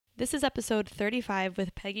This is episode 35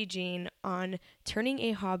 with Peggy Jean on turning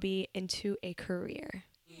a hobby into a career.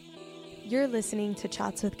 You're listening to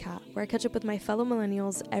Chats with Kat, where I catch up with my fellow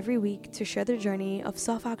millennials every week to share their journey of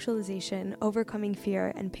self-actualization, overcoming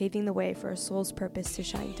fear, and paving the way for a soul's purpose to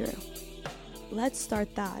shine through. Let's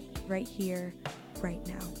start that right here, right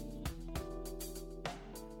now.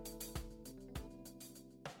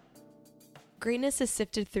 Greatness is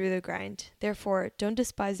sifted through the grind. Therefore, don't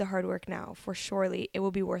despise the hard work now, for surely it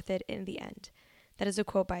will be worth it in the end. That is a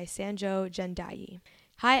quote by Sanjo Jendai.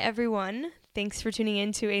 Hi, everyone. Thanks for tuning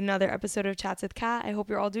in to another episode of Chats with Kat. I hope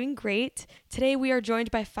you're all doing great. Today, we are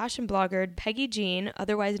joined by fashion blogger Peggy Jean,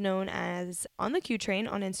 otherwise known as On the Q Train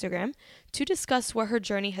on Instagram, to discuss what her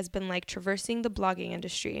journey has been like traversing the blogging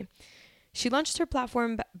industry. She launched her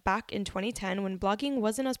platform back in 2010 when blogging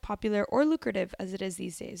wasn't as popular or lucrative as it is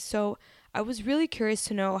these days. So I was really curious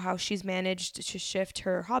to know how she's managed to shift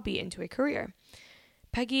her hobby into a career.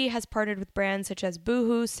 Peggy has partnered with brands such as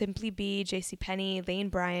Boohoo, Simply Be, JCPenney, Lane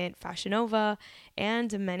Bryant, Fashion Nova,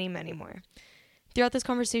 and many, many more. Throughout this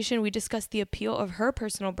conversation, we discussed the appeal of her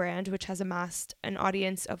personal brand, which has amassed an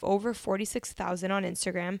audience of over 46,000 on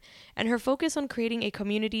Instagram, and her focus on creating a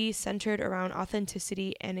community centered around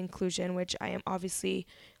authenticity and inclusion, which I am obviously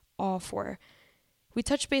all for. We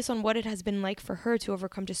touch base on what it has been like for her to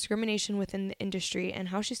overcome discrimination within the industry and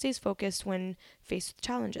how she stays focused when faced with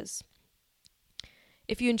challenges.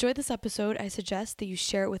 If you enjoyed this episode, I suggest that you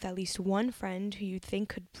share it with at least one friend who you think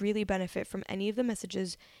could really benefit from any of the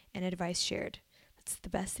messages and advice shared. It's the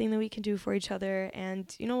best thing that we can do for each other.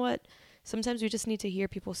 And you know what? Sometimes we just need to hear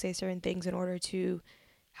people say certain things in order to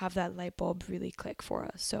have that light bulb really click for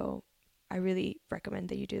us. So I really recommend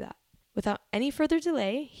that you do that. Without any further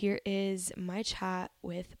delay, here is my chat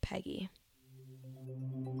with Peggy.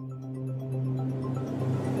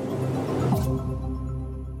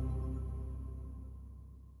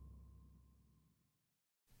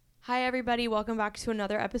 Hi, everybody. Welcome back to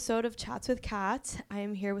another episode of Chats with Kat. I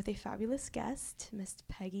am here with a fabulous guest, Miss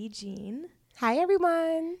Peggy Jean. Hi,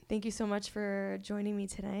 everyone. Thank you so much for joining me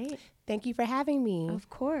tonight. Thank you for having me. Of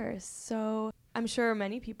course. So I'm sure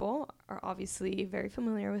many people are obviously very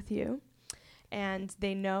familiar with you, and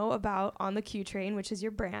they know about On the Q Train, which is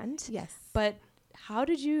your brand. Yes. But how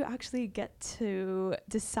did you actually get to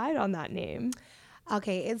decide on that name?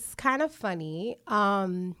 Okay, it's kind of funny.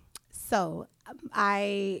 So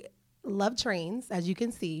I love trains, as you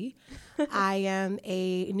can see. I am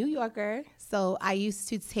a New Yorker, so I used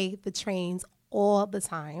to take the trains all the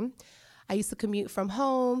time. I used to commute from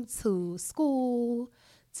home to school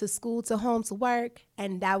to home to work,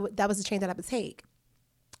 and that was the train that I would take.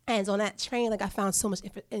 And on that train, I found so much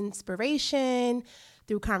inspiration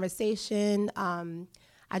through conversation.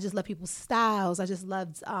 I just love people's styles. I just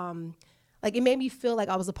loved, it made me feel like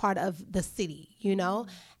I was a part of the city, you know?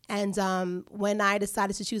 And when I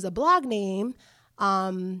decided to choose a blog name,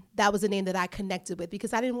 that was a name that I connected with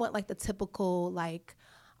because I didn't want the typical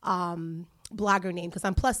blogger name because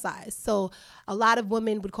I'm plus size. So a lot of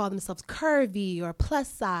women would call themselves curvy or plus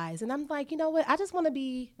size. And I'm like, you know what? I just want to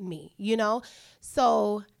be me, you know?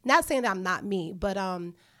 So not saying that I'm not me, but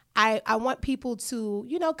I want people to,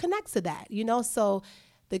 connect to that, So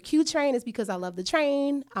the Q Train is because I love the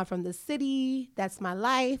train. I'm from the city. That's my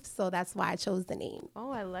life. So that's why I chose the name. Oh,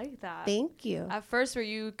 I like that. Thank you. At first, were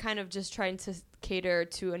you kind of just trying to cater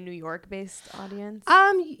to a New York-based audience?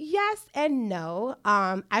 Yes and no.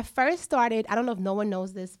 I first started, I don't know if no one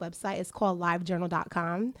knows this website. It's called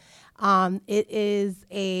livejournal.com. It is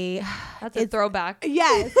That's a throwback.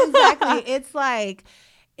 Yes, exactly.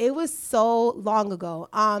 It was so long ago.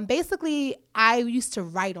 Basically, I used to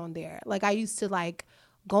write on there. I used to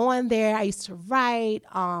go on there. I used to write.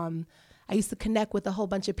 I used to connect with a whole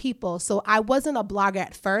bunch of people. So I wasn't a blogger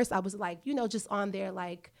at first. I was just on there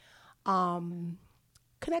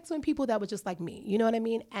connecting with people that were just like me. You know what I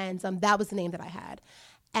mean? And that was the name that I had.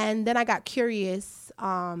 And then I got curious,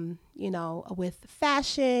 with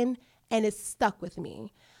fashion, and it stuck with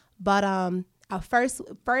me. But first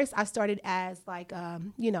I started as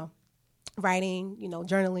writing,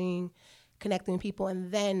 journaling, connecting with people,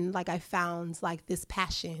 and then I found this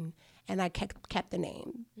passion, and I kept the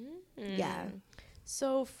name. Mm-hmm. Yeah.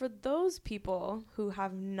 So for those people who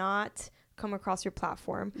have not come across your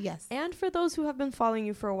platform, yes, and for those who have been following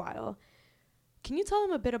you for a while, can you tell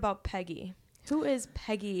them a bit about Peggy? Who is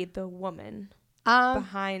Peggy, the woman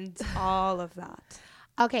behind all of that?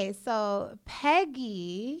 Okay, so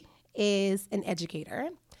Peggy is an educator.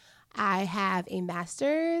 I have a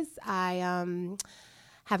master's. I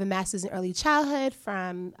have a master's in early childhood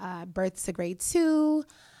from birth to grade 2.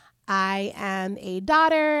 I am a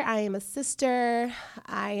daughter. I am a sister.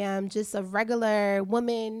 I am just a regular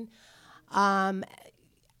woman. Um,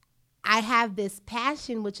 I have this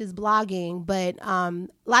passion, which is blogging, but a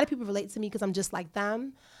lot of people relate to me because I'm just like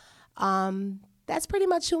them. That's pretty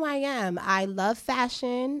much who I am. I love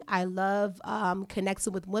fashion. I love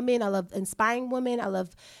connecting with women. I love inspiring women. I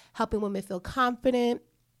love helping women feel confident.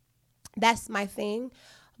 That's my thing.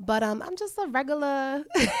 But I'm just a regular,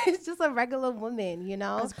 it's just a regular woman, you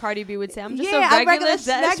know? As Cardi B would say, I'm just Yeah, a regular.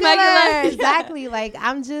 Exactly. Like,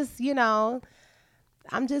 I'm just,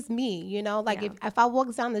 I'm just me, like if I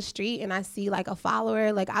walk down the street and I see like a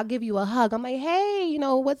follower, like I'll give you a hug. I'm like, hey,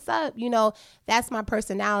 what's up? That's my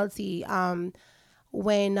personality.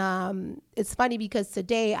 When it's funny because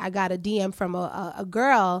today I got a DM from a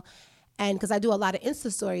girl, and because I do a lot of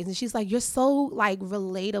Insta stories, and she's like, you're so like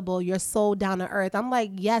relatable. You're so down to earth. I'm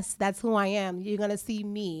like, yes, that's who I am. You're going to see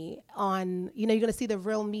me you're going to see the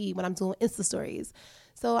real me when I'm doing Insta stories.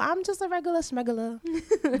 So I'm just a regular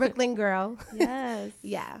Brooklyn girl. Yes.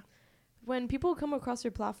 Yeah. When people come across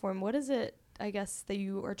your platform, what is it, I guess, that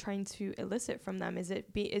you are trying to elicit from them? Is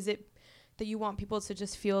it that you want people to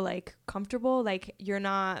just feel like comfortable, like you're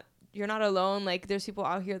not alone, like there's people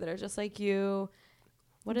out here that are just like you?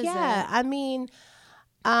 What is it? Yeah, I mean,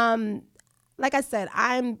 like I said,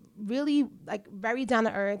 I'm really like very down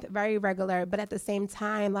to earth, very regular, but at the same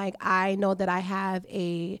time, like I know that I have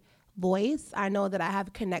a voice. I know that I have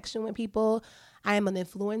a connection with people. I am an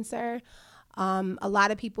influencer. A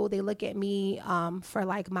lot of people, they look at me for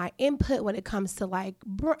like my input when it comes to like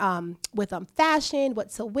with fashion,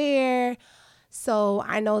 what to wear. So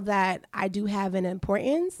I know that I do have an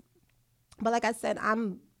importance. But like I said,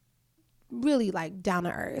 I'm really like down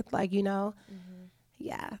to earth, like,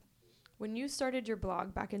 yeah. When you started your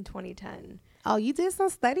blog back in 2010. Oh, you did some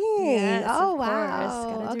studying. Yes, oh, of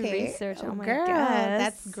wow. course. Gotta do research. Oh, my girl, gosh.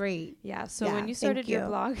 that's great. Yeah. So when you started your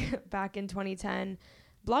blog back in 2010,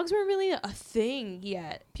 blogs weren't really a thing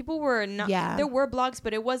yet. People were not. Yeah. There were blogs,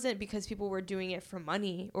 but it wasn't because people were doing it for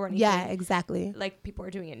money or anything. Yeah, exactly. Like people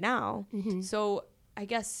are doing it now. Mm-hmm. So I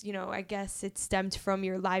guess it stemmed from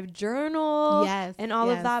your live journal and all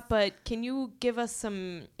of that. But can you give us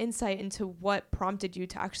some insight into what prompted you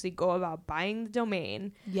to actually go about buying the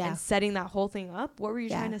domain and setting that whole thing up? What were you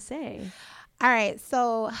trying to say? All right.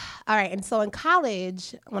 And so in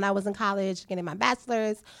college, when I was in college getting my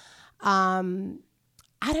bachelor's,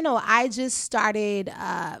 I don't know, I just started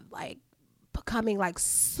like becoming like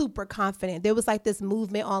super confident. There was like this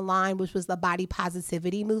movement online, which was the body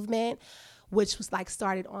positivity movement, which was like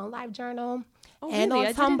started on LiveJournal and on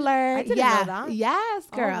Tumblr. I didn't know that. Yes,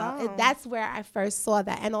 girl. Oh, wow. That's where I first saw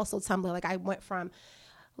that. And also Tumblr. Like I went from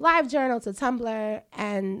LiveJournal to Tumblr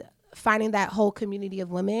and finding that whole community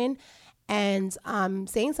of women and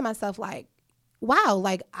saying to myself like, wow,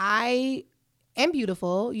 like I am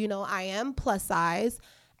beautiful. I am plus size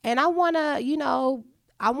and I want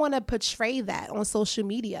to, portray that on social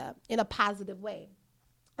media in a positive way.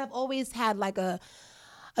 I've always had like a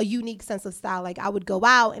unique sense of style. Like I would go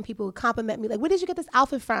out and people would compliment me like, where did you get this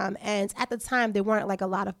outfit from? And at the time there weren't like a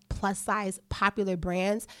lot of plus size popular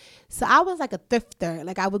brands. So I was like a thrifter.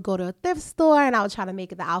 Like I would go to a thrift store and I would try to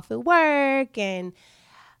make the outfit work, and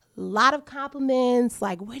a lot of compliments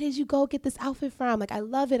like, where did you go get this outfit from? Like, I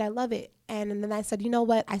love it. And then I said, you know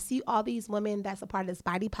what? I see all these women that's a part of this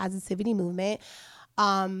body positivity movement.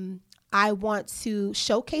 I want to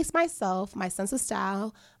showcase myself, my sense of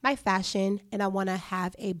style, my fashion, and I want to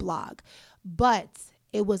have a blog. But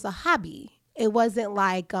it was a hobby. It wasn't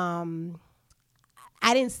like, I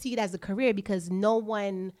didn't see it as a career because no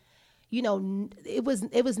one, it was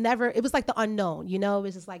like the unknown, it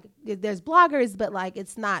was just like, there's bloggers, but like,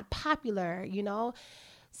 it's not popular,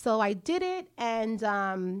 So I did it, and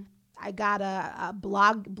I got a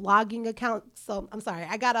blogging account. So I'm sorry,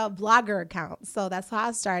 I got a blogger account. So that's how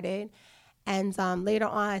I started. And later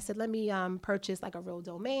on, I said, let me purchase like a real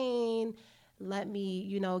domain. Let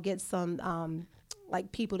me, get some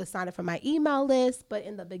like people to sign up for my email list. But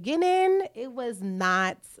in the beginning, it was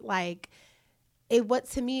not like,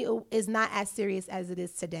 to me, it is not as serious as it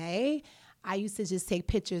is today. I used to just take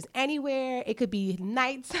pictures anywhere. It could be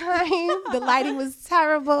nighttime. The lighting was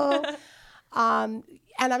terrible.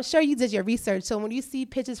 And I'm sure you did your research. So when you see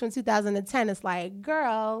pictures from 2010, it's like,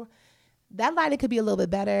 girl, that lighting could be a little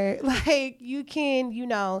bit better. Like you can, you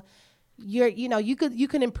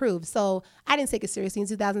can improve. So I didn't take it seriously in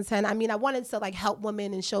 2010. I mean, I wanted to like help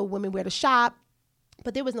women and show women where to shop,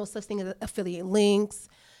 but there was no such thing as affiliate links.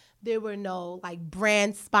 There were no like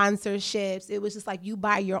brand sponsorships. It was just like you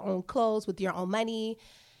buy your own clothes with your own money.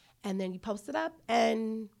 And then you post it up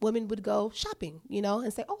and women would go shopping, you know,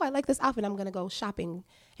 and say, oh, I like this outfit. I'm going to go shopping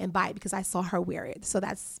and buy it because I saw her wear it. So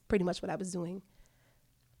that's pretty much what I was doing.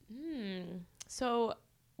 So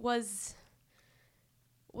was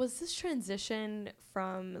this transition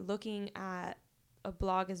from looking at a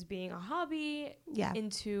blog as being a hobby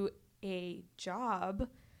into a job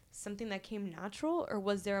something that came natural, or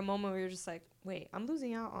was there a moment where you're just like, wait, I'm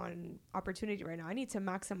losing out on opportunity right now, I need to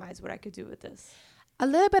maximize what I could do with this? A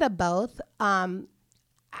little bit of both.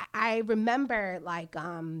 I remember I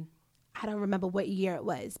don't remember what year it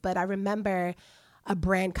was, but I remember a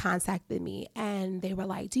brand contacted me and they were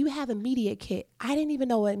like, do you have a media kit? I didn't even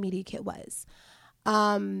know what a media kit was.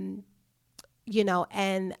 You know,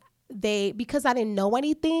 and because I didn't know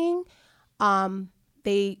anything,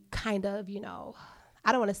 they kind of, you know,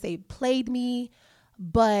 I don't want to say played me,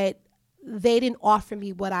 but they didn't offer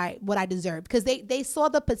me what I deserved, because they saw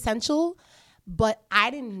the potential, but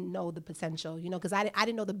I didn't know the potential, you know, because I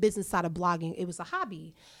didn't know the business side of blogging. It was a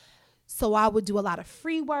hobby. So I would do a lot of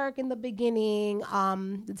free work in the beginning.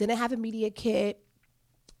 Didn't have a media kit,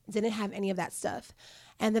 didn't have any of that stuff.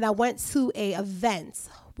 And then I went to a event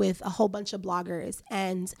with a whole bunch of bloggers,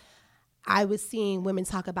 and I was seeing women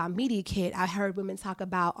talk about media kit. I heard women talk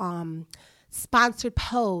about sponsored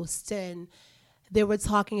posts, and they were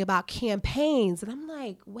talking about campaigns. And I'm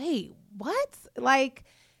like, wait, what? Like,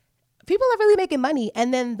 people are really making money.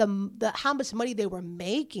 And then the how much money they were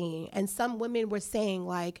making. And some women were saying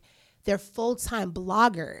like they're full-time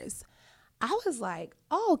bloggers. I was like,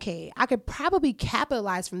 oh, okay, I could probably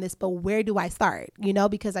capitalize from this, but where do I start? You know,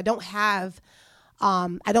 because I don't have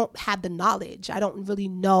the knowledge. I don't really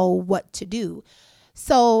know what to do.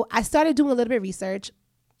 So I started doing a little bit of research.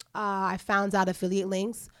 I found out affiliate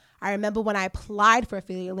links. I remember when I applied for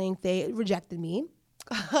affiliate link, they rejected me.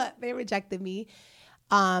 They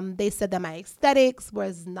said that my aesthetics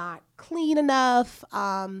was not clean enough.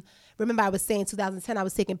 Remember I was saying 2010, I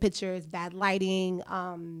was taking pictures, bad lighting.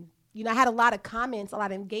 You know, I had a lot of comments, a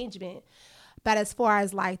lot of engagement. But as far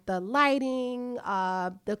as like the lighting,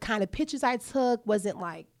 the kind of pictures I took wasn't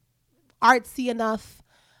like artsy enough.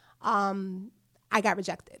 I got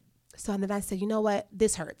rejected. So then I said, you know what?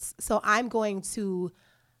 This hurts. So I'm going to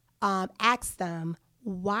ask them,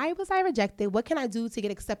 why was I rejected? What can I do to get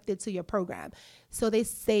accepted to your program? So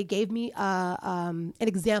they gave me an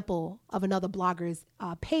example of another blogger's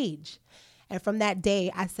page. And from that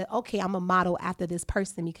day, I said, okay, I'm a model after this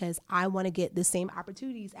person because I want to get the same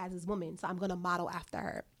opportunities as this woman. So I'm going to model after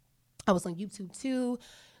her. I was on YouTube too.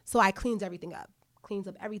 So I cleaned everything up. Cleans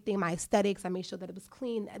up everything, my aesthetics. I made sure that it was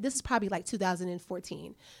clean. This is probably like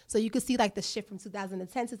 2014. So you could see like the shift from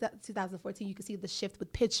 2010 to 2014. You could see the shift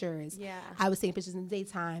with pictures. Yeah. I was taking pictures in the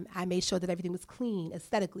daytime. I made sure that everything was clean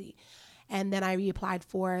aesthetically. And then I reapplied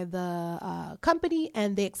for the company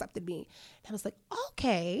and they accepted me. And I was like,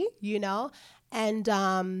 okay, you know. And,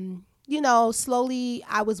 you know, slowly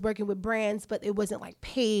I was working with brands, but it wasn't like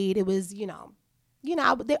paid. It was,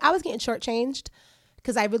 I was getting shortchanged,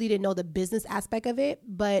 because I really didn't know the business aspect of it.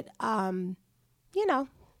 But, you know,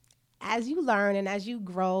 as you learn and as you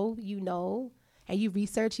grow, you know, and you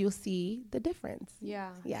research, you'll see the difference.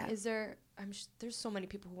 Yeah. Yeah. There's so many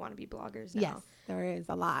people who want to be bloggers now. Yes, there is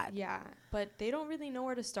a lot. Yeah. But they don't really know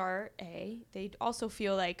where to start, They also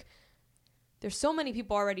feel like there's so many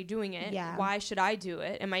people already doing it. Yeah. Why should I do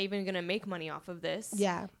it? Am I even going to make money off of this?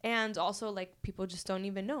 Yeah. And also, like, people just don't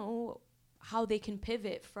even know how they can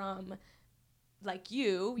pivot from, like,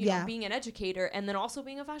 you know, being an educator and then also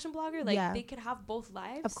being a fashion blogger. Like, they could have both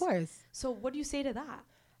lives. Of course. So what do you say to that?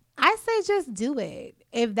 I say just do it.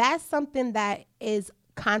 If that's something that is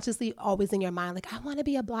consciously always in your mind, like, I want to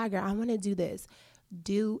be a blogger, I want to do this,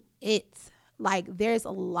 do it. Like, there's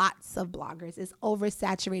lots of bloggers. It's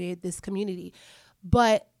oversaturated, this community.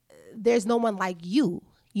 But there's no one like you,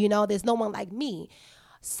 you know, there's no one like me.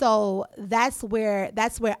 So that's where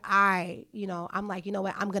I, you know, I'm like, you know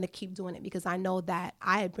what, I'm going to keep doing it because I know that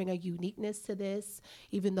I bring a uniqueness to this,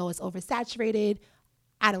 even though it's oversaturated.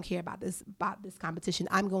 I don't care about this competition.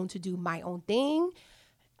 I'm going to do my own thing,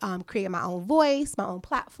 create my own voice, my own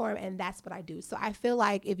platform, and that's what I do. So I feel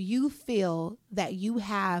like if you feel that you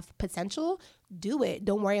have potential, do it.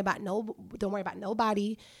 Don't worry about nobody. Don't worry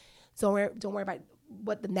about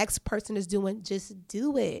what the next person is doing. Just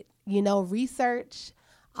do it. You know, research.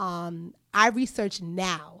 I research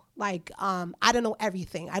now. Like, I don't know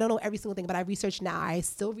everything. I don't know every single thing, but I research now. I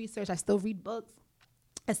still research. I still read books.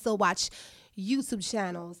 I still watch YouTube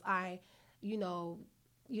channels. I, you know,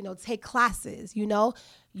 take classes,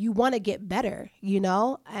 you want to get better,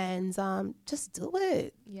 and just do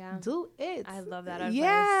it. Yeah. Do it. I love that advice.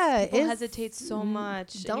 Yeah. People hesitate so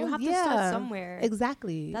much. And you have to start somewhere.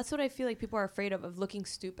 Exactly. That's what I feel like people are afraid of looking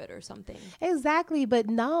stupid or something. Exactly. But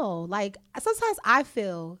no, like sometimes I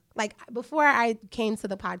feel like before I came to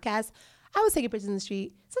the podcast, I was taking pictures in the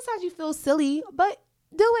street. Sometimes you feel silly, but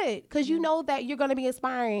do it because you know that you're going to be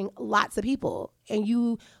inspiring lots of people and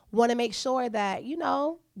you want to make sure that, you're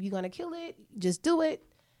going to kill it. Just do it.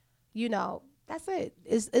 That's it.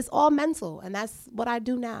 It's all mental, and that's what I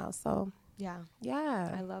do now. So yeah,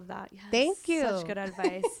 I love that. Yes. Thank you. Such good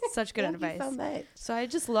advice. Such good advice. Thank you so much. So I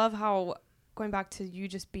just love how, going back to you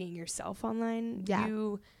just being yourself online. Yeah.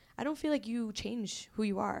 I don't feel like you change who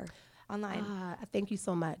you are online. Thank you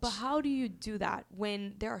so much. But how do you do that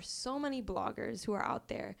when there are so many bloggers who are out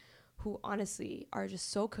there who honestly are just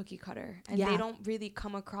so cookie cutter and they don't really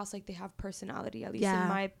come across like they have personality, at least in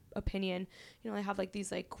my opinion. They have like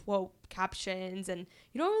these like quote captions and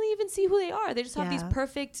you don't really even see who they are. They just have these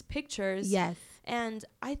perfect pictures. Yes. And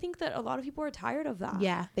I think that a lot of people are tired of that.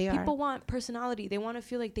 Yeah, they are. People want personality. They want to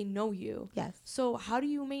feel like they know you. Yes. So how do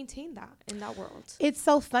you maintain that in that world? It's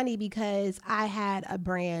so funny because I had a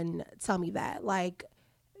brand tell me that, like,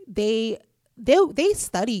 they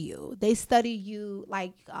study you. They study you,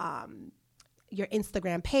 like, your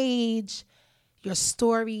Instagram page, your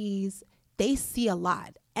stories. They see a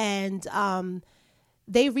lot. And a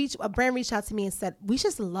brand reached out to me and said, we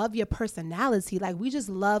just love your personality. Like, we just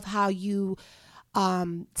love how you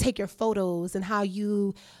take your photos and how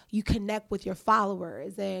you connect with your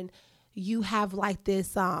followers, and you have like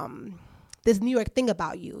this New York thing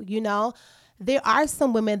about you. There are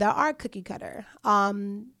some women that are cookie cutter.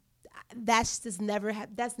 That's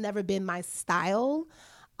never been my style.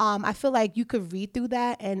 I feel like you could read through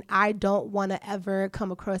that, and I don't want to ever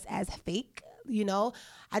come across as fake.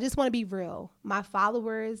 I just want to be real. My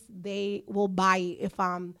followers, they will buy it if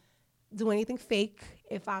I'm doing anything fake.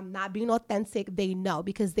 If I'm not being authentic, they know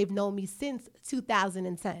because they've known me since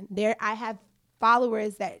 2010. I have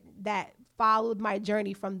followers that followed my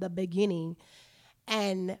journey from the beginning,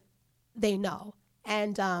 and they know.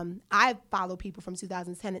 And I follow people from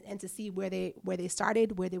 2010 and to see where they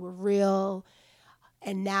started, where they were real,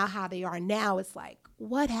 and now how they are now. It's like,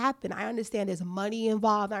 what happened? I understand there's money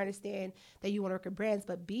involved. I understand that you want to work with brands,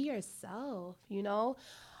 but be yourself,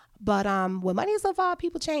 But when money is involved,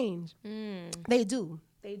 people change. They do.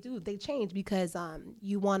 They change because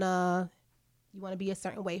you wanna be a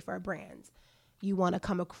certain way for a brand. You want to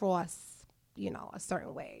come across, a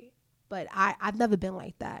certain way. But I've never been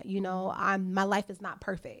like that. My life is not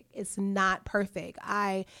perfect. It's not perfect.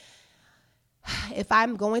 If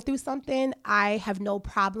I'm going through something, I have no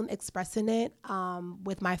problem expressing it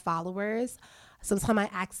with my followers. Sometimes I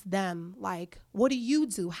ask them, like, what do you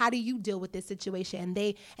do? How do you deal with this situation?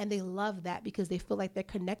 And they love that because they feel like they're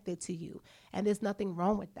connected to you. And there's nothing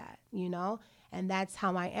wrong with that, And that's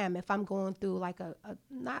how I am. If I'm going through like a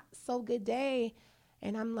not so good day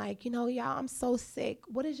and I'm like, y'all, I'm so sick.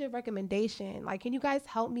 What is your recommendation? Like, can you guys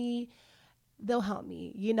help me? They'll help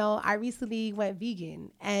me. I recently went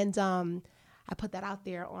vegan, and I put that out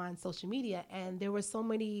there on social media, and there were so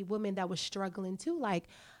many women that were struggling too. Like,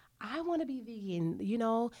 I want to be vegan,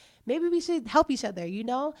 maybe we should help each other,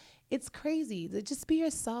 it's crazy. Just be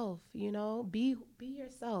yourself, be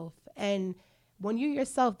yourself. And when you're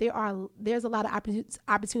yourself, there's a lot of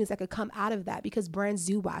opportunities that could come out of that because brands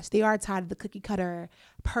do watch. They are tired of the cookie cutter,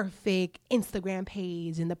 perfect Instagram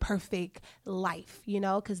page and the perfect life,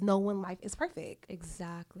 because no one life is perfect.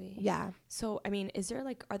 Exactly. Yeah. So, are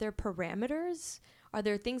there parameters? Are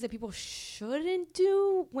there things that people shouldn't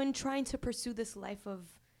do when trying to pursue this life of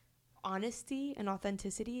honesty and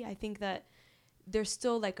authenticity? I think that there's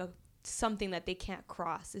still like something that they can't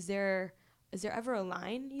cross. Is there ever a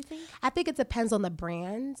line, you think? I think it depends on the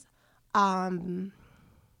brand.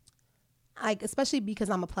 Like, especially because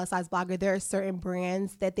I'm a plus size blogger, there are certain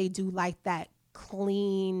brands that they do like that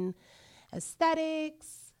clean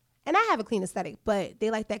aesthetics. And I have a clean aesthetic, but they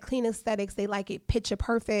like that clean aesthetics. They like it picture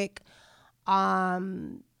perfect. They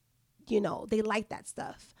like that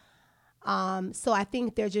stuff. So I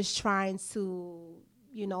think they're just trying to,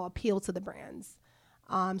 appeal to the brands.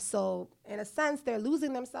 So in a sense, they're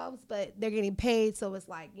losing themselves, but they're getting paid. So it's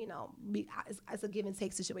like, it's a give and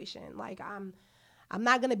take situation. Like, I'm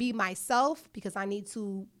not going to be myself because I need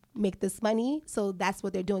to make this money. So that's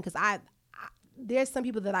what they're doing. Cause there's some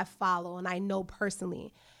people that I follow and I know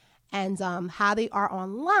personally, and how they are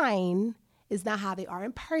online is not how they are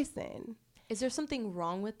in person. Is there something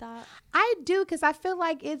wrong with that? I do, because I feel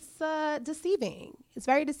like it's deceiving. It's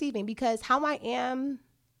very deceiving because how I am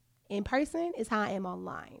in person is how I am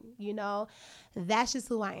online. You know, that's just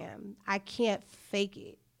who I am. I can't fake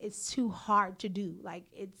it. It's too hard to do. Like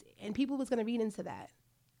and people was gonna read into that.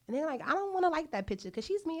 And they're like, I don't want to like that picture because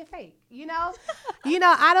she's being fake, you know.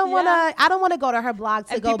 I don't want to. I don't want to go to her blog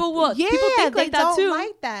to and go. People will. Yeah, people think they like that don't too.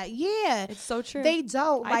 like that. Yeah, it's so true. They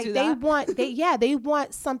don't like. Do they that. want. They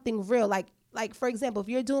want something real. Like for example, if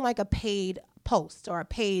you're doing like a paid post or a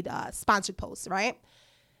paid sponsored post, right?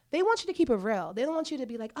 They want you to keep it real. They don't want you to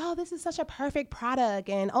be like, oh, this is such a perfect product,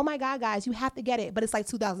 and oh my God, guys, you have to get it, but it's like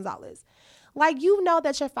 $2,000. Like you know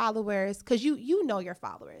that your followers, because you know your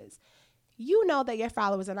followers. You know that your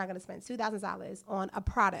followers are not going to spend $2,000 on a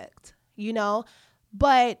product, you know,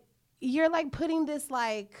 but you're like putting this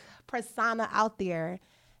like persona out there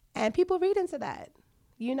and people read into that,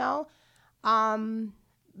 you know.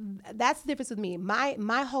 That's the difference with me.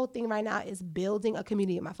 My whole thing right now is building a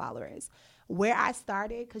community of my followers. Where I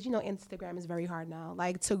started, because you know Instagram is very hard now,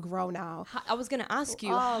 like to grow now. I was going to ask you,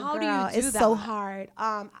 how do you do it's that? So hard.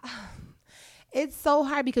 It's so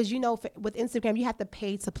hard because, you know, with Instagram, you have to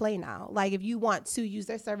pay to play now. Like if you want to use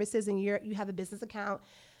their services and you have a business account,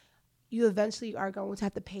 you eventually are going to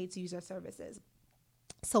have to pay to use their services.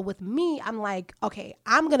 So with me, I'm like, okay,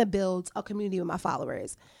 I'm going to build a community with my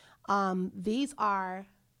followers. These are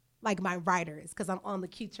like my riders because I'm on the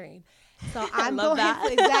Q train. So I'm love going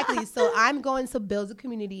that. exactly. So I'm going to build a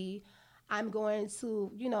community. I'm going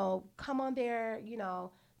to, you know, come on there, you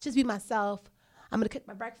know, just be myself. I'm going to cook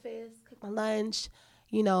my breakfast, cook my lunch,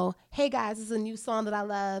 you know, hey guys, this is a new song that I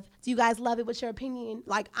love. Do you guys love it? What's your opinion?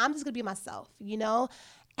 Like, I'm just going to be myself, you know?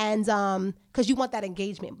 And because you want that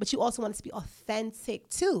engagement, but you also want it to be authentic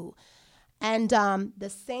too. And the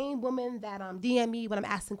same women that DM me when I'm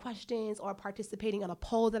asking questions or participating on a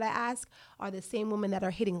poll that I ask are the same women that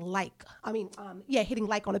are hitting like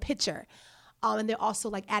on a picture. And they're also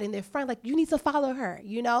like adding their friend, like you need to follow her,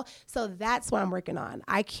 you know? So that's what I'm working on.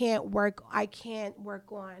 I can't work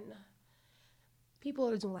on people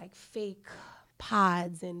that are doing like fake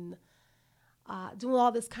pods and doing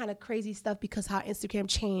all this kind of crazy stuff because how Instagram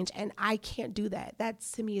changed. And I can't do that. That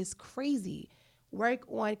to me is crazy. Work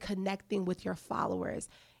on connecting with your followers,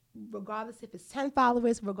 regardless if it's 10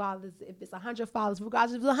 followers, regardless if it's 100 followers,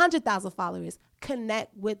 regardless if it's 100,000 followers,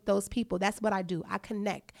 connect with those people. That's what I do. I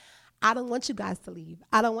connect. I don't want you guys to leave.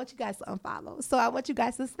 I don't want you guys to unfollow. So I want you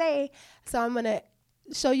guys to stay. So I'm going to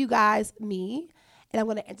show you guys me, and I'm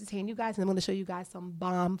going to entertain you guys, and I'm going to show you guys some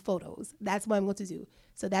bomb photos. That's what I'm going to do.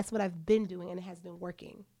 So that's what I've been doing, and it has been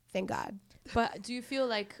working. Thank God. But do you feel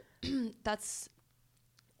like that's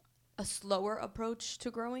a slower approach to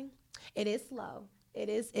growing? It is slow. It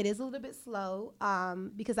is a little bit slow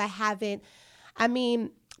because my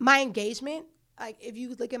engagement, like if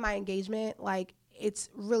you look at my engagement, like it's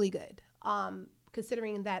really good.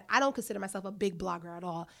 Considering that I don't consider myself a big blogger at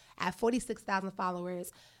all. I have 46,000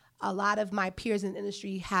 followers. A lot of my peers in the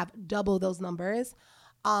industry have double those numbers.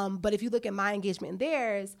 But if you look at my engagement and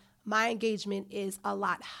theirs, my engagement is a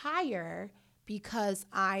lot higher because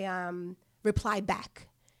I reply back.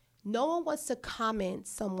 No one wants to comment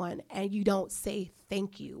someone and you don't say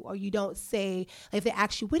thank you, or you don't say, if they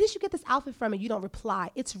ask you, where did you get this outfit from, and you don't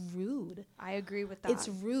reply. It's rude. I agree with that. It's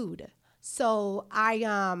rude. So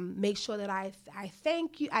I make sure that I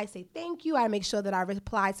thank you. I say thank you. I make sure that I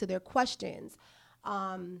reply to their questions.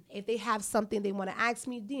 If they have something they want to ask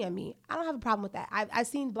me, DM me. I don't have a problem with that. I've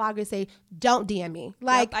seen bloggers say, don't DM me.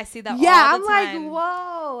 Like, yep, I see that all the time. like,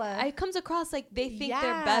 whoa. It comes across like they think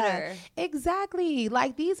they're better. Exactly.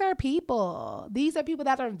 Like, these are people. These are people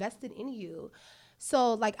that are invested in you.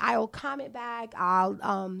 So, like, I'll comment back. I'll,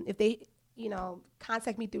 if they,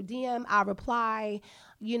 contact me through DM, I'll reply.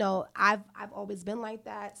 I've always been like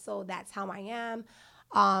that. So that's how I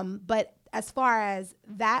am. But as far as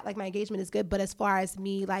that, like, my engagement is good. But as far as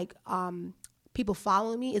me, like, people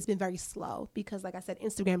following me, it's been very slow because, like I said,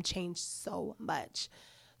 Instagram changed so much.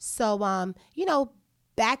 So,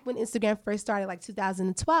 back when Instagram first started, like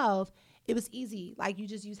 2012, it was easy. Like, you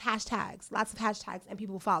just use hashtags, lots of hashtags, and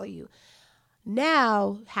people will follow you.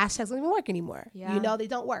 Now, hashtags don't even work anymore. Yeah. They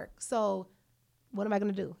don't work. So what am I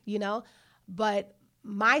going to do, But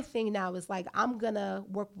my thing now is, like, I'm going to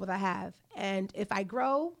work with what I have. And if I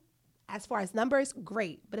grow, as far as numbers,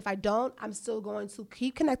 great. But if I don't, I'm still going to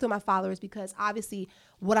keep connecting with my followers because obviously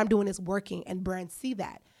what I'm doing is working and brands see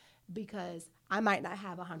that. Because I might not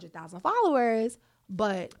have 100,000 followers,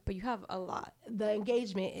 but you have a lot. The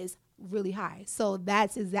engagement is really high. So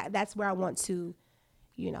that's where I want to,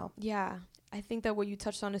 Yeah. I think that what you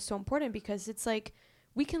touched on is so important because it's like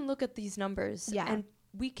we can look at these numbers and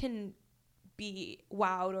we can be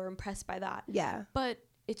wowed or impressed by that. Yeah. But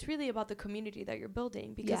it's really about the community that you're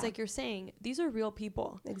building, because like you're saying, these are real people.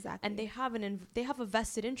 Exactly. And they have a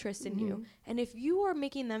vested interest in you. And if you are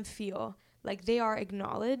making them feel like they are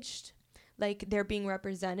acknowledged, like they're being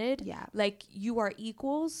represented, like you are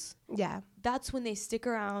equals, that's when they stick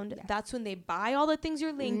around. That's when they buy all the things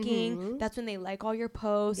you're linking. That's when they like all your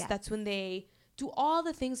posts. That's when they do all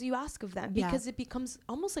the things that you ask of them, because it becomes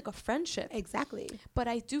almost like a friendship. Exactly. But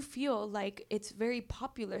I do feel like it's a very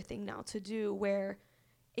popular thing now to do, where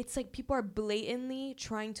it's like people are blatantly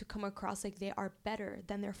trying to come across like they are better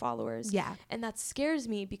than their followers. And that scares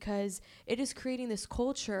me, because it is creating this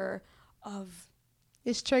culture of...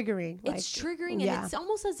 It's triggering. It's triggering. And it's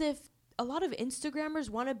almost as if a lot of Instagrammers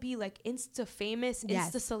want to be like Insta famous,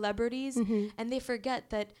 Insta celebrities. And they forget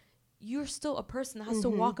that you're still a person that has to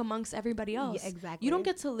walk amongst everybody else. Exactly. You don't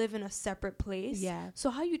get to live in a separate place. So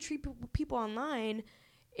how you treat people online,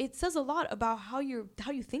 it says a lot about how you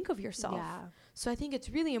think of yourself. So I think it's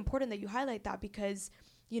really important that you highlight that, because,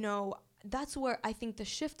 you know, that's where I think the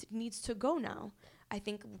shift needs to go now. I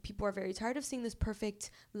think people are very tired of seeing this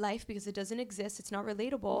perfect life, because it doesn't exist. It's not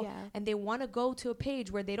relatable. And they want to go to a page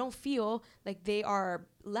where they don't feel like they are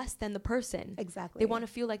less than the person. Exactly. They want to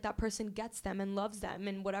feel like that person gets them and loves them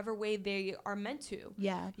in whatever way they are meant to.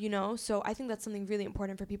 You know? So I think that's something really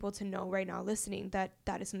important for people to know right now listening, that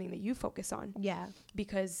is something that you focus on.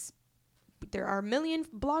 Because there are a million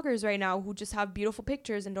bloggers right now who just have beautiful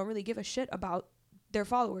pictures and don't really give a shit about their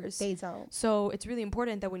followers. They don't. So it's really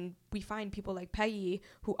important that when we find people like Peggy,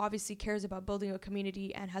 who obviously cares about building a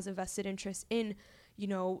community and has a vested interest in, you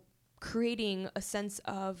know, creating a sense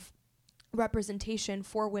of representation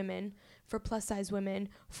for women, for plus size women,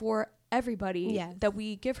 for everybody, that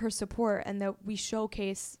we give her support and that we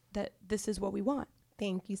showcase that this is what we want.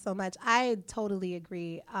 Thank you so much. I totally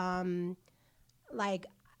agree. Like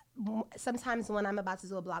sometimes when I'm about to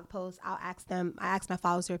do a blog post, I ask my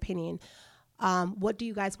followers their opinion. What do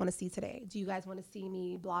you guys want to see today? Do you guys want to see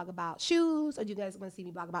me blog about shoes, or do you guys want to see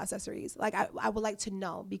me blog about accessories? Like, I would like to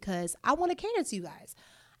know, because I want to cater to you guys.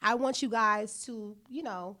 I want you guys to, you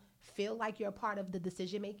know, feel like you're a part of the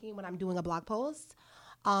decision making when I'm doing a blog post.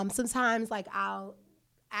 Sometimes, like, I'll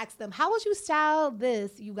ask them, how would you style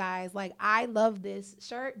this, you guys? Like, I love this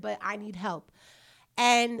shirt, but I need help.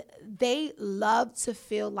 And they love to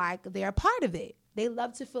feel like they're a part of it. They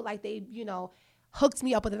love to feel like they, you know, hooked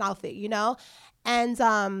me up with an outfit, you know? And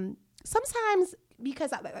sometimes,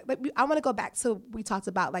 because I want to go back to, we talked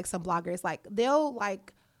about like some bloggers, like they'll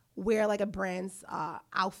like wear like a brand's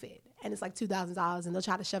outfit, and it's like $2,000, and they'll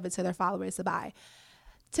try to shove it to their followers to buy.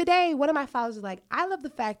 Today, one of my followers was like, I love the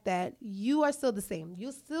fact that you are still the same.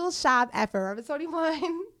 You still shop at Forever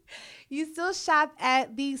 21. You still shop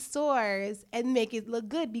at these stores and make it look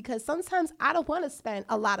good, because sometimes I don't want to spend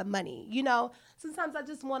a lot of money. You know, sometimes I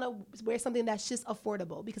just want to wear something that's just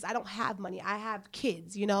affordable, because I don't have money. I have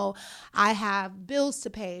kids, you know, I have bills to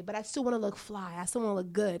pay, but I still want to look fly. I still want to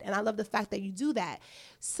look good. And I love the fact that you do that.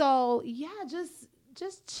 So yeah, just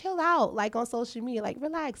chill out, like on social media, like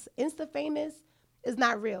relax. Insta famous is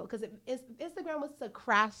not real, because if Instagram was to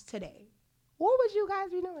crash today, what would you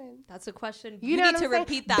guys be doing? That's a question. You need to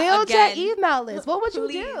repeat that Build again. your email list. What would you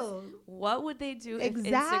do? What would they do if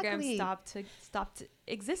Instagram stopped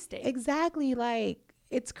existing? Exactly. Like,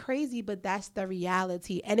 it's crazy, but that's the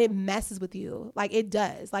reality, and it messes with you. Like, it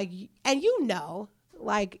does. Like, and you know,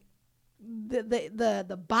 like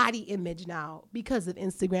the body image now because of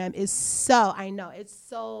Instagram is so, I know it's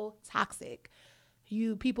so toxic.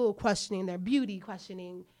 People questioning their beauty,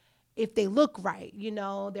 questioning if they look right, you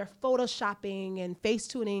know, they're photoshopping and face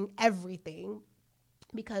tuning everything,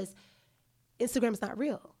 because Instagram's not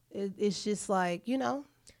real. It's just like, you know.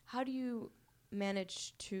 How do you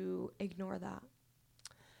manage to ignore that?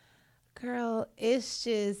 Girl, it's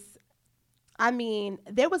just, I mean,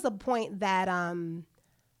 there was a point that,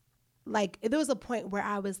 there was a point where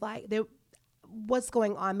I was like, what's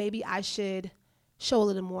going on? Maybe I should show a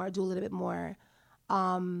little more, do a little bit more.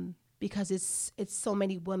 Because it's so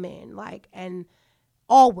many women, like, and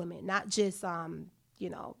all women, not just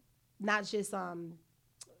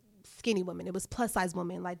skinny women. It was plus size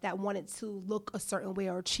women, like, that wanted to look a certain way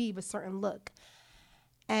or achieve a certain look.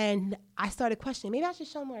 And I started questioning, maybe I should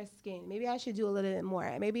show more skin. Maybe I should do a little bit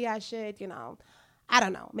more. Maybe I should, you know, I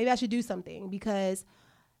don't know. Maybe I should do something, because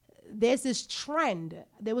there's this trend.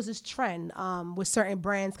 There was this trend with certain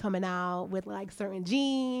brands coming out with like certain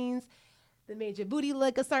jeans that made your booty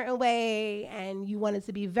look a certain way, and you wanted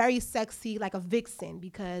to be very sexy, like a vixen,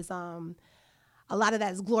 because a lot of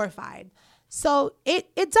that is glorified. So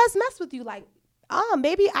it does mess with you, like,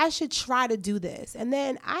 maybe I should try to do this. And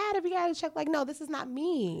then I had a reality check, like, no, this is not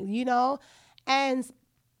me, you know? And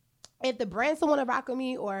if the brands don't want to rock with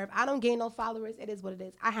me, or if I don't gain no followers, it is what it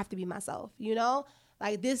is. I have to be myself, you know?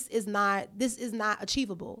 Like, this is not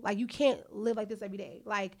achievable. Like, you can't live like this every day.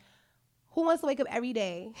 Like, who wants to wake up every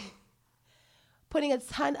day putting a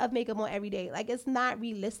ton of makeup on every day? Like, it's not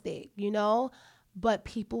realistic, you know? But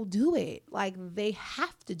people do it. Like, they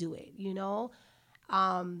have to do it, you know?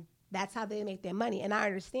 That's how they make their money. And I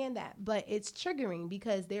understand that. But it's triggering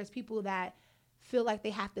because there's people that feel like they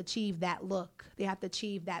have to achieve that look. They have to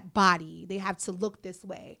achieve that body. They have to look this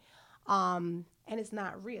way. And it's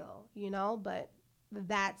not real, you know? But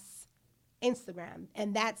that's Instagram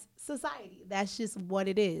and that's society. That's just what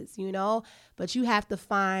it is, you know? But you have to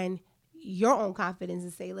find your own confidence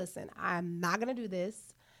and say, listen, I'm not going to do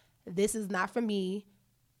this. This is not for me.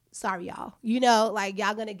 Sorry, y'all. You know, like,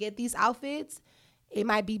 y'all going to get these outfits. It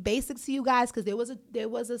might be basic to you guys because there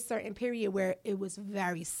was a certain period where it was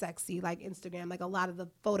very sexy, like Instagram, like a lot of the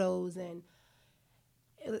photos, and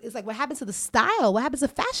it's like, what happened to the style? What happens to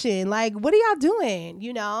fashion? Like, what are y'all doing?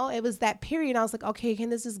 You know, it was that period. I was like, okay,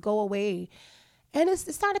 can this just go away? And it's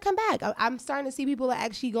starting to come back. I'm starting to see people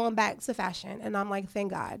actually going back to fashion, and I'm like,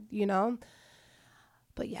 thank God, you know.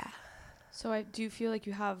 But yeah. So do you feel like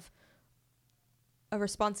you have a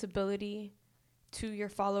responsibility to your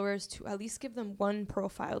followers to at least give them one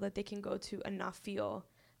profile that they can go to and not feel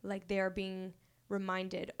like they are being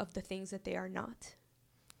reminded of the things that they are not?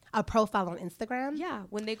 A profile on Instagram? Yeah.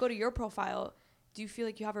 When they go to your profile, do you feel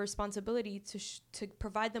like you have a responsibility to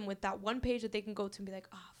provide them with that one page that they can go to and be like,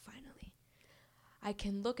 oh, finally, I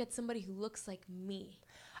can look at somebody who looks like me?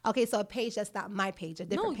 Okay, so a page that's not my page, a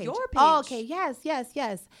different page. No, your page. Oh, okay,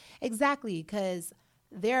 yes. Exactly, because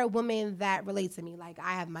there are women that relate to me. Like,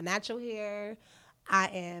 I have my natural hair. I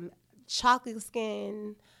am chocolate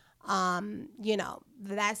skin. You know,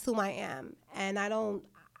 that's who I am. And I'm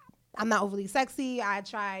not overly sexy. I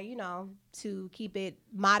try, you know, to keep it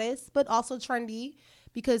modest, but also trendy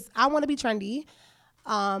because I want to be trendy.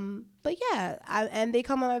 But yeah, and they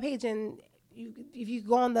come on my page, and if you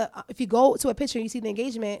go to a picture and you see the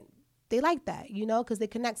engagement, they like that, you know, because they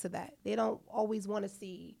connect to that. They don't always want to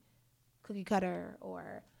see cookie cutter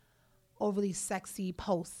or overly sexy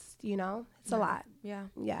posts, you know. It's a lot.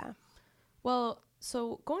 Yeah. Well,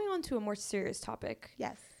 so going on to a more serious topic.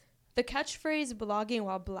 Yes. The catchphrase "blogging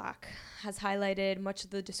while black" has highlighted much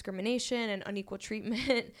of the discrimination and unequal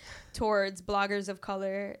treatment towards bloggers of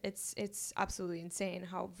color. It's absolutely insane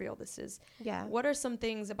how real this is. Yeah. What are some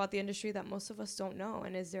things about the industry that most of us don't know?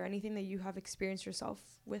 And is there anything that you have experienced yourself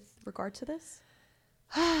with regard to this?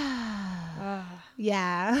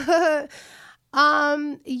 Yeah.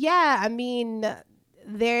 Yeah, I mean,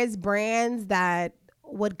 there's brands that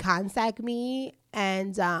would contact me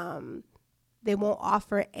and they won't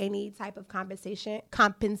offer any type of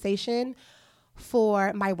compensation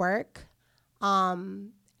for my work.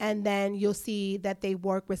 And then you'll see that they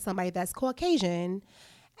work with somebody that's Caucasian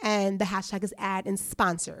and the hashtag is ad and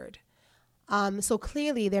sponsored. So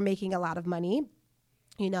clearly they're making a lot of money,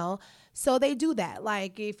 you know? So they do that.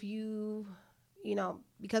 Like, if you know,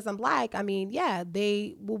 because I'm black, I mean, yeah,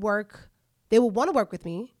 they will want to work with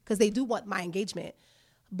me because they do want my engagement.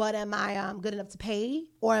 But am I good enough to pay,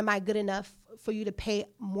 or am I good enough for you to pay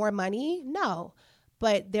more money? No,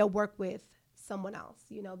 but they'll work with someone else,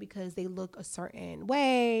 you know, because they look a certain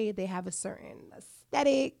way. They have a certain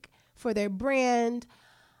aesthetic for their brand.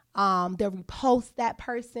 They'll repost that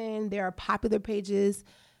person. There are popular pages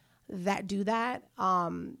that do that.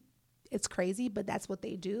 It's crazy, but that's what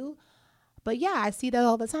they do. But yeah, I see that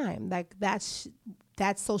all the time. Like, that's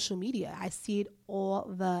social media. I see it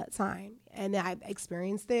all the time, and I've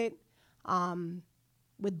experienced it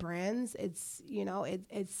with brands. It's, you know,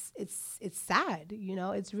 it's sad. You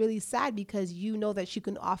know, it's really sad because you know that you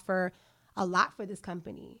can offer a lot for this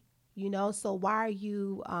company. You know, so why are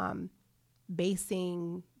you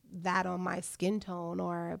basing that on my skin tone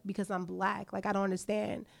or because I'm black? Like, I don't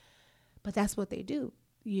understand. But that's what they do.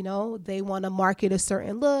 You know, they want to market a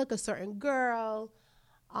certain look, a certain girl,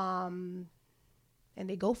 and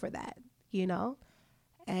they go for that, you know,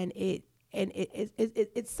 and it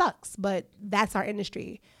sucks, but that's our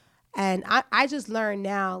industry. And I just learned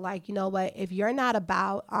now, like, you know what, if you're not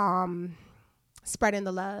about spreading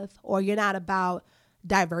the love or you're not about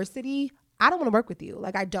diversity, I don't want to work with you.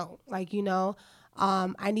 Like, I don't, like, you know,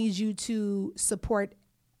 I need you to support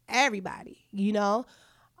everybody, you know,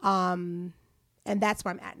 and that's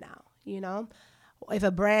where I'm at now, you know. If a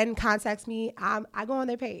brand contacts me, I go on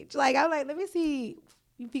their page. Like, I'm like, let me see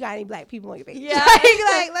if you got any black people on your page. Yeah.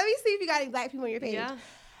 like, let me see if you got any black people on your page. Yeah.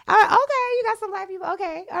 All right, okay, you got some black people.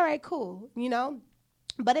 Okay, all right, cool, you know.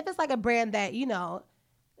 But if it's like a brand that, you know,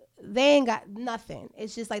 they ain't got nothing.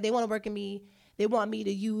 It's just like they want to work with me. They want me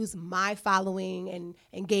to use my following and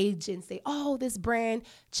engage and say, oh, this brand,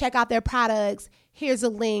 check out their products. Here's a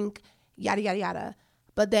link, yada, yada, yada.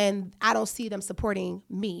 But then I don't see them supporting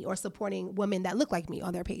me or supporting women that look like me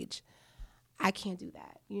on their page. I can't do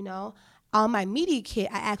that, you know? On my media kit,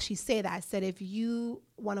 I actually say that. I said, if you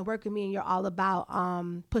want to work with me and you're all about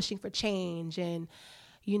pushing for change and,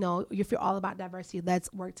 you know, if you're all about diversity,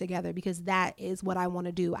 let's work together, because that is what I want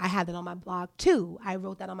to do. I have that on my blog too. I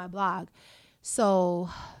wrote that on my blog. So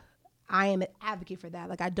I am an advocate for that.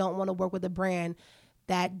 Like, I don't want to work with a brand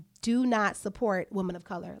that do not support women of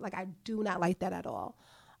color. Like, I do not like that at all.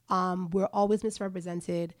 We're always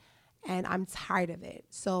misrepresented, and I'm tired of it.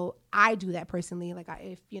 So I do that personally. Like,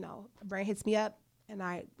 if, you know, a brand hits me up and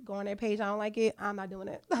I go on their page, I don't like it, I'm not doing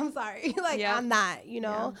it. I'm sorry. Like, I'm not, you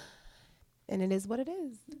know. Yeah. And it is what it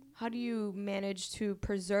is. How do you manage to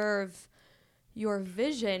preserve your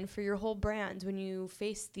vision for your whole brand when you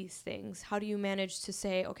face these things? How do you manage to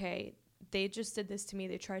say, okay, they just did this to me,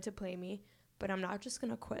 they tried to play me, but I'm not just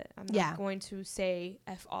going to quit. I'm not going to say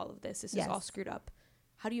F all of this. This is all screwed up.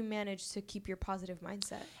 How do you manage to keep your positive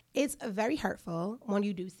mindset? It's very hurtful when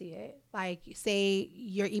you do see it. Like, say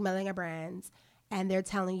you're emailing a brand and they're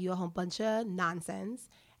telling you a whole bunch of nonsense.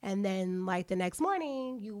 And then, like, the next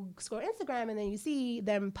morning, you scroll Instagram and then you see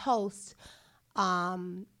them post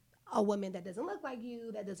a woman that doesn't look like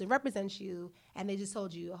you, that doesn't represent you, and they just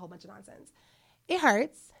told you a whole bunch of nonsense. It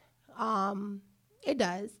hurts. It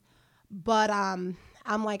does. But I'm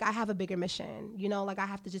like, I have a bigger mission. You know, like, I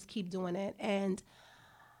have to just keep doing it. And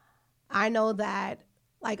I know that,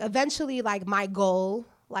 like, eventually, like, my goal,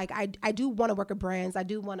 like, I do want to work with brands. I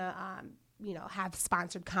do want to, you know, have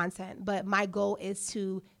sponsored content. But my goal is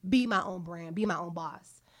to be my own brand, be my own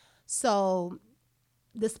boss. So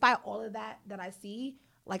despite all of that I see,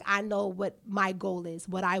 like, I know what my goal is,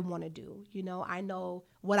 what I want to do. You know, I know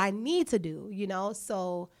what I need to do, you know.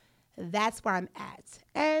 So that's where I'm at.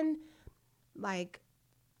 And, like,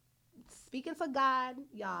 speaking to God,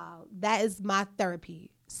 y'all, that is my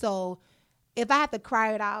therapy. So if I have to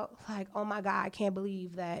cry it out, like, oh my God, I can't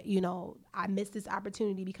believe that, you know, I missed this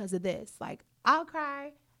opportunity because of this. Like, I'll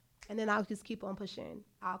cry and then I'll just keep on pushing.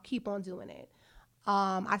 I'll keep on doing it.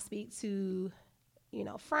 I speak to, you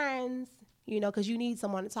know, friends, you know, because you need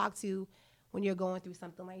someone to talk to when you're going through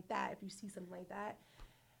something like that, if you see something like that.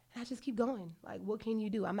 And I just keep going. Like, what can you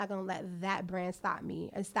do? I'm not going to let that brand stop me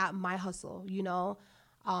and stop my hustle, you know,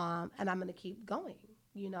 and I'm going to keep going,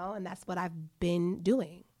 you know, and that's what I've been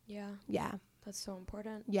doing. Yeah. Yeah. That's so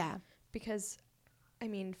important. Yeah. Because, I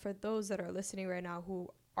mean, for those that are listening right now who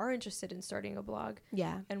are interested in starting a blog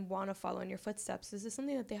and want to follow in your footsteps, this is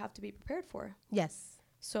something that they have to be prepared for. Yes.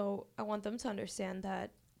 So I want them to understand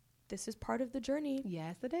that this is part of the journey.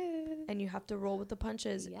 Yes, it is. And you have to roll with the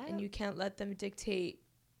punches, and you can't let them dictate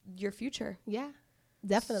your future. Yeah,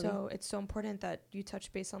 definitely. So it's so important that you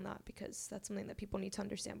touch base on that, because that's something that people need to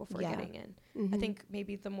understand before getting in. Mm-hmm. I think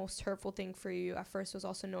maybe the most hurtful thing for you at first was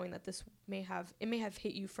also knowing that this may have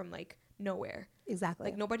hit you from, like, nowhere. Exactly.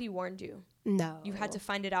 Like, nobody warned you. No. You had to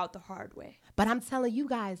find it out the hard way. But I'm telling you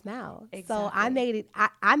guys now. Exactly. So I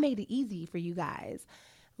made it easy for you guys.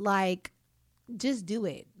 Like, just do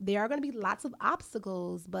it. There are going to be lots of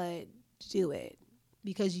obstacles, but do it,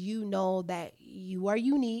 because you know that you are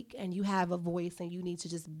unique and you have a voice and you need to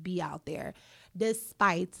just be out there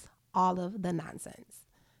despite all of the nonsense,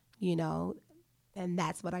 you know, and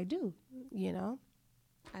that's what I do, you know.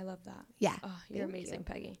 I love that. Yeah. Oh, you're amazing,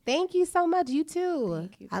 Peggy. Thank you so much. You too.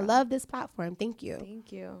 Thank you. I love this platform. Thank you.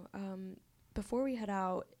 Thank you. Before we head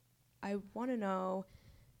out, I want to know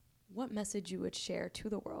what message you would share to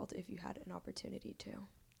the world if you had an opportunity to.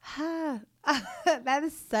 That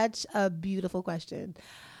is such a beautiful question.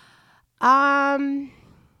 Yeah,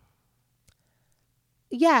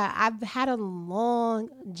 I've had a long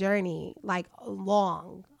journey, like a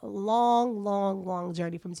long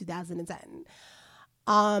journey from 2010.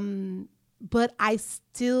 But I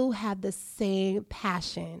still have the same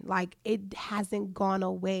passion. Like, it hasn't gone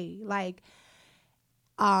away. Like,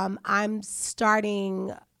 I'm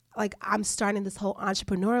starting this whole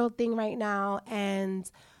entrepreneurial thing right now, and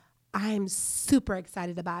I'm super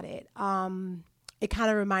excited about it. It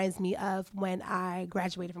kind of reminds me of when I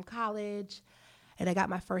graduated from college and I got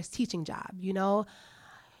my first teaching job, you know.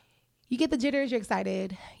 You get the jitters, you're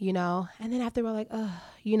excited, you know, and then after we're like,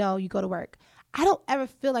 you know, you go to work. I don't ever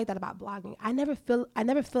feel like that about blogging. I never feel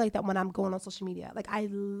like that when I'm going on social media. Like, I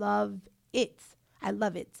love it. I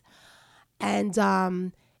love it.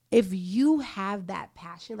 And if you have that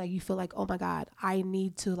passion, like, you feel like, oh my God, I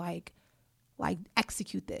need to like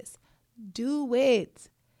execute this, do it.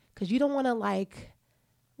 Cause you don't want to like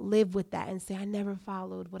live with that and say, I never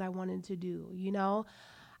followed what I wanted to do. You know,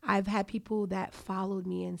 I've had people that followed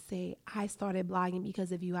me and say, I started blogging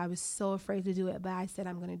because of you. I was so afraid to do it, but I said,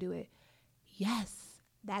 I'm going to do it. Yes,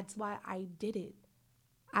 that's why I did it.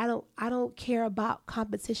 I don't care about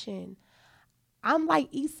competition. I'm like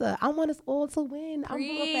Issa. I want us all to win. I'm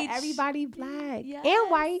rooting for everybody black and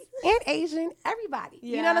white and Asian, everybody.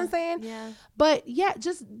 Yeah. You know what I'm saying? Yeah. But yeah,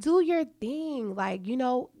 just do your thing. Like, you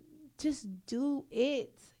know, just do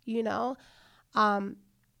it, you know?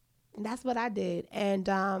 That's what I did. And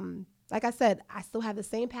like I said, I still have the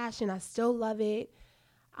same passion. I still love it.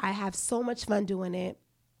 I have so much fun doing it.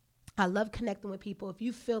 I love connecting with people. If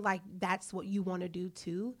you feel like that's what you want to do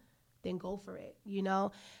too, then go for it, you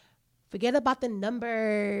know? Forget about the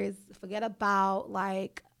numbers. Forget about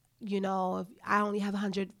like, you know, if I only have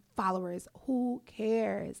 100 followers. Who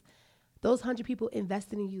cares? Those 100 people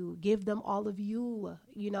invested in you. Give them all of you,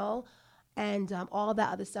 you know, and all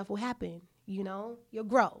that other stuff will happen, you know. You'll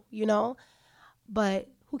grow, you know. But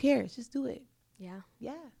who cares? Just do it. Yeah.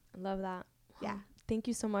 Yeah. I love that. Yeah. Thank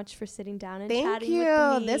you so much for sitting down and Thank chatting you.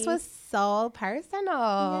 with me. This was so personal.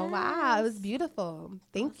 Yes. Wow. It was beautiful.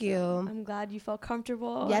 Thank you. I'm glad you felt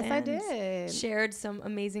comfortable. Yes, I and did. Shared some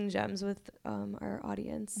amazing gems with our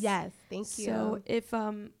audience. Yes. Thank you. So if,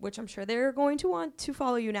 which I'm sure they're going to want to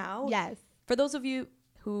follow you now. Yes. For those of you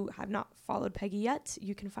who have not followed Peggy yet,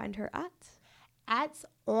 you can find her at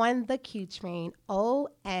On the Q Train.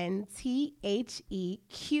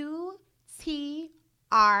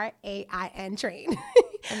 ONTHEQTRAIN train.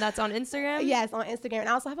 And that's on Instagram? Yes, on Instagram. And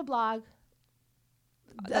I also have a blog.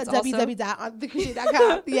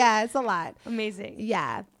 www.ontheqtrain.com. Yeah, it's a lot. Amazing.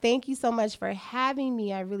 Yeah. Thank you so much for having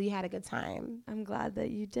me. I really had a good time. I'm glad that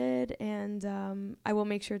you did. And I will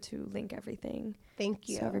make sure to link everything. Thank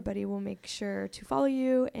you. So everybody will make sure to follow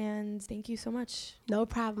you. And thank you so much. No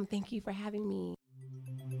problem. Thank you for having me.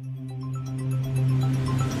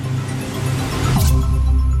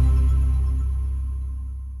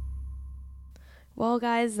 Well,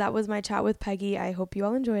 guys, that was my chat with Peggy. I hope you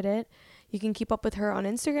all enjoyed it. You can keep up with her on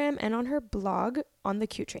Instagram and on her blog on the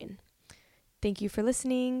Q Train. Thank you for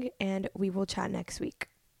listening, and we will chat next week.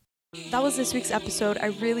 That was this week's episode. I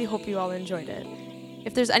really hope you all enjoyed it.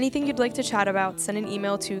 If there's anything you'd like to chat about, send an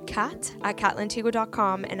email to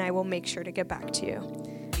kat@katlantigua.com, and I will make sure to get back to you.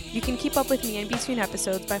 You can keep up with me in between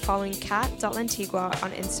episodes by following kat.lantigua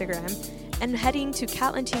on Instagram and heading to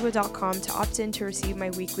katlantigua.com to opt in to receive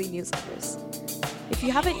my weekly newsletters. If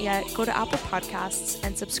you haven't yet, go to Apple Podcasts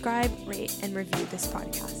and subscribe, rate, and review this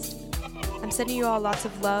podcast. I'm sending you all lots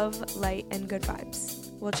of love, light, and good vibes.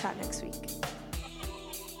 We'll chat next week.